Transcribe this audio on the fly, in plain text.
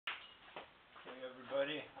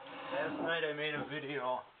everybody. Last night I made a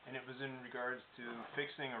video and it was in regards to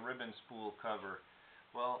fixing a ribbon spool cover.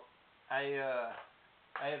 Well, I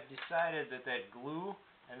have decided that glue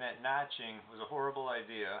and that notching was a horrible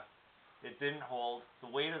idea. It didn't hold. The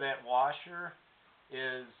weight of that washer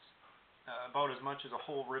is about as much as a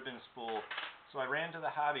whole ribbon spool. So I ran to the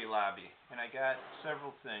Hobby Lobby and I got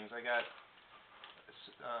several things. I got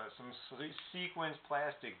some sequins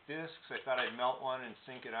plastic discs. I thought I'd melt one and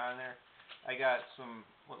sink it on there. I got some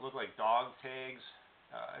what looked like dog tags.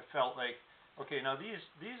 I felt like, okay, now these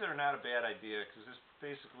are not a bad idea because this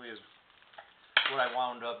basically is what I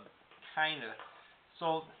wound up kind of.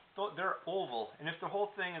 So they're oval, and if the whole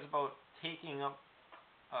thing is about taking up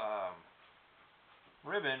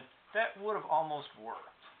ribbon, that would have almost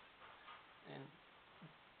worked. And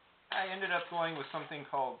I ended up going with something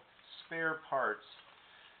called spare parts.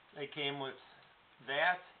 They came with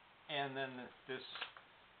that and then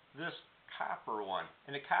this copper one.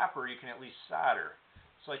 And the copper you can at least solder.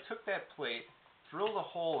 So I took that plate, drilled a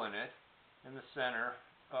hole in it in the center,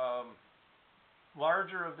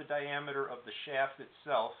 larger of the diameter of the shaft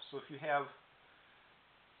itself. So if you have,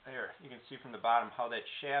 there, you can see from the bottom how that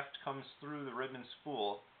shaft comes through the ribbon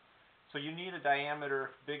spool. So you need a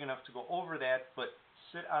diameter big enough to go over that, but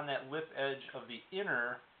sit on that lip edge of the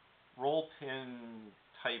inner roll pin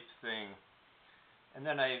type thing. And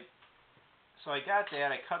then so I got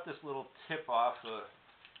that. I cut this little tip off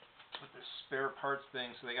with this spare parts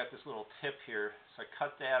thing, so they got this little tip here. So I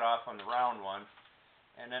cut that off on the round one,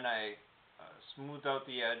 and then I smoothed out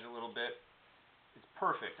the edge a little bit. It's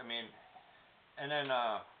perfect. I mean, and then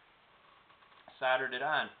soldered it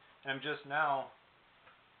on. And I'm just now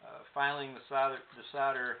filing the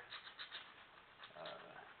solder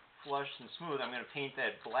flush and smooth. I'm going to paint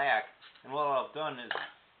that black, and what I've done is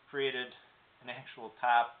created an actual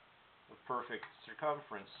top of perfect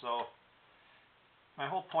circumference. So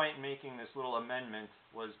my whole point in making this little amendment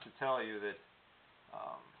was to tell you that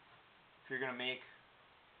if you're going to make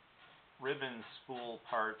ribbon spool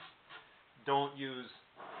parts, don't use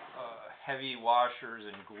heavy washers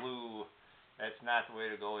and glue. That's not the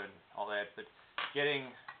way to go and all that. But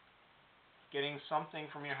getting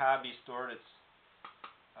something from your hobby store that's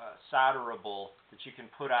solderable that you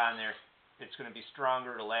can put on there, it's going to be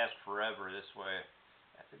stronger to last forever this way.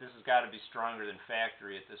 This has got to be stronger than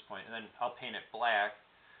factory at this point. And then I'll paint it black.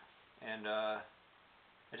 And I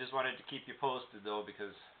just wanted to keep you posted though,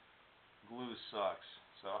 because glue sucks.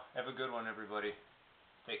 So have a good one, everybody.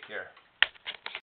 Take care.